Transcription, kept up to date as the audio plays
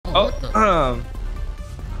Hey,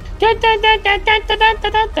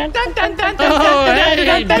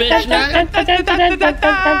 bitch,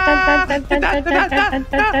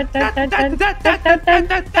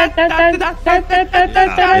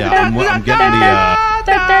 I'm getting the.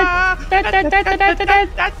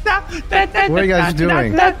 What are you guys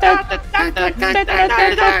doing? What's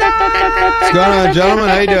going on, gentlemen?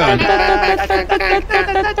 How you doing?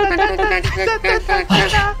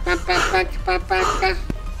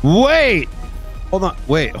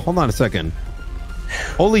 Wait. Hold on a second.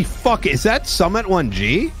 Holy fuck, is that Summit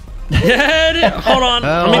 1G? Yeah, hold on.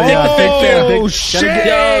 Oh, shit.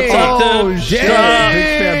 Yo,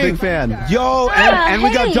 Big fan. Yo, and we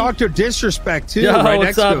got DrDisrespect too. Yo, right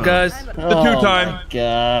what's next up, to him. guys? The two-time.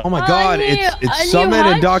 Oh my god, it's Summit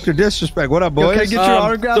and DrDisrespect. What up, boys? Can I get your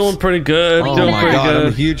autographs? Doing pretty good. Oh doing my pretty god, good.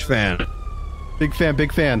 I'm a huge fan. Big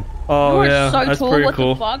fan. Oh, You are yeah, so that's tall. pretty What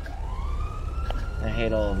cool. the fuck? I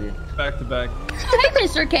hate all of you. Back to back. Hey,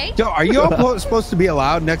 Mr. K. Yo, are you all supposed to be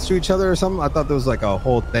allowed next to each other or something? I thought there was like a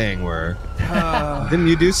whole thing where didn't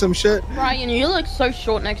you do some shit? Ryan, you look so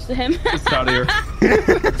short next to him. It's out of here.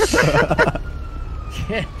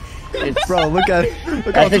 Bro, look I how think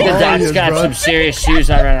the tall he Doc's is, got bro. some serious shoes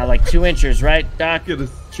on right now, like 2 inches, right, Doc? Get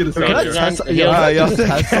us Can I out of here. test,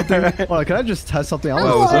 test something? Hold on, can I just test something? I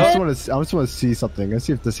just want to see something. Let's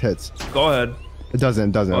see if this hits. Go ahead. It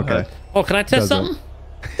doesn't. Okay. Oh, can I test Doesn't.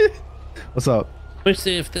 something? What's up? Let me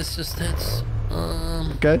see if this just hits.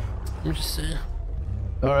 Okay. Let me just see.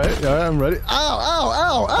 All right, I'm ready.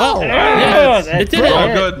 Ow! Oh, yeah, it did it. All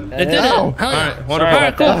good. It did it. Ow. Hell All yeah. right, wonderful. Sorry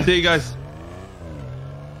about that. See you guys.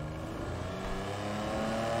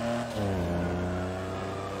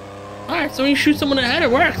 All right, so when you shoot someone in the head,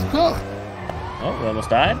 it works. Cool. Oh, we almost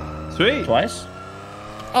died. Sweet. Twice.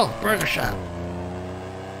 Oh, burger shot.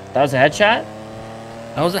 That was a headshot?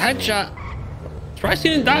 That was a headshot. Surprised he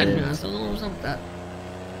didn't die. I don't know what's up with that.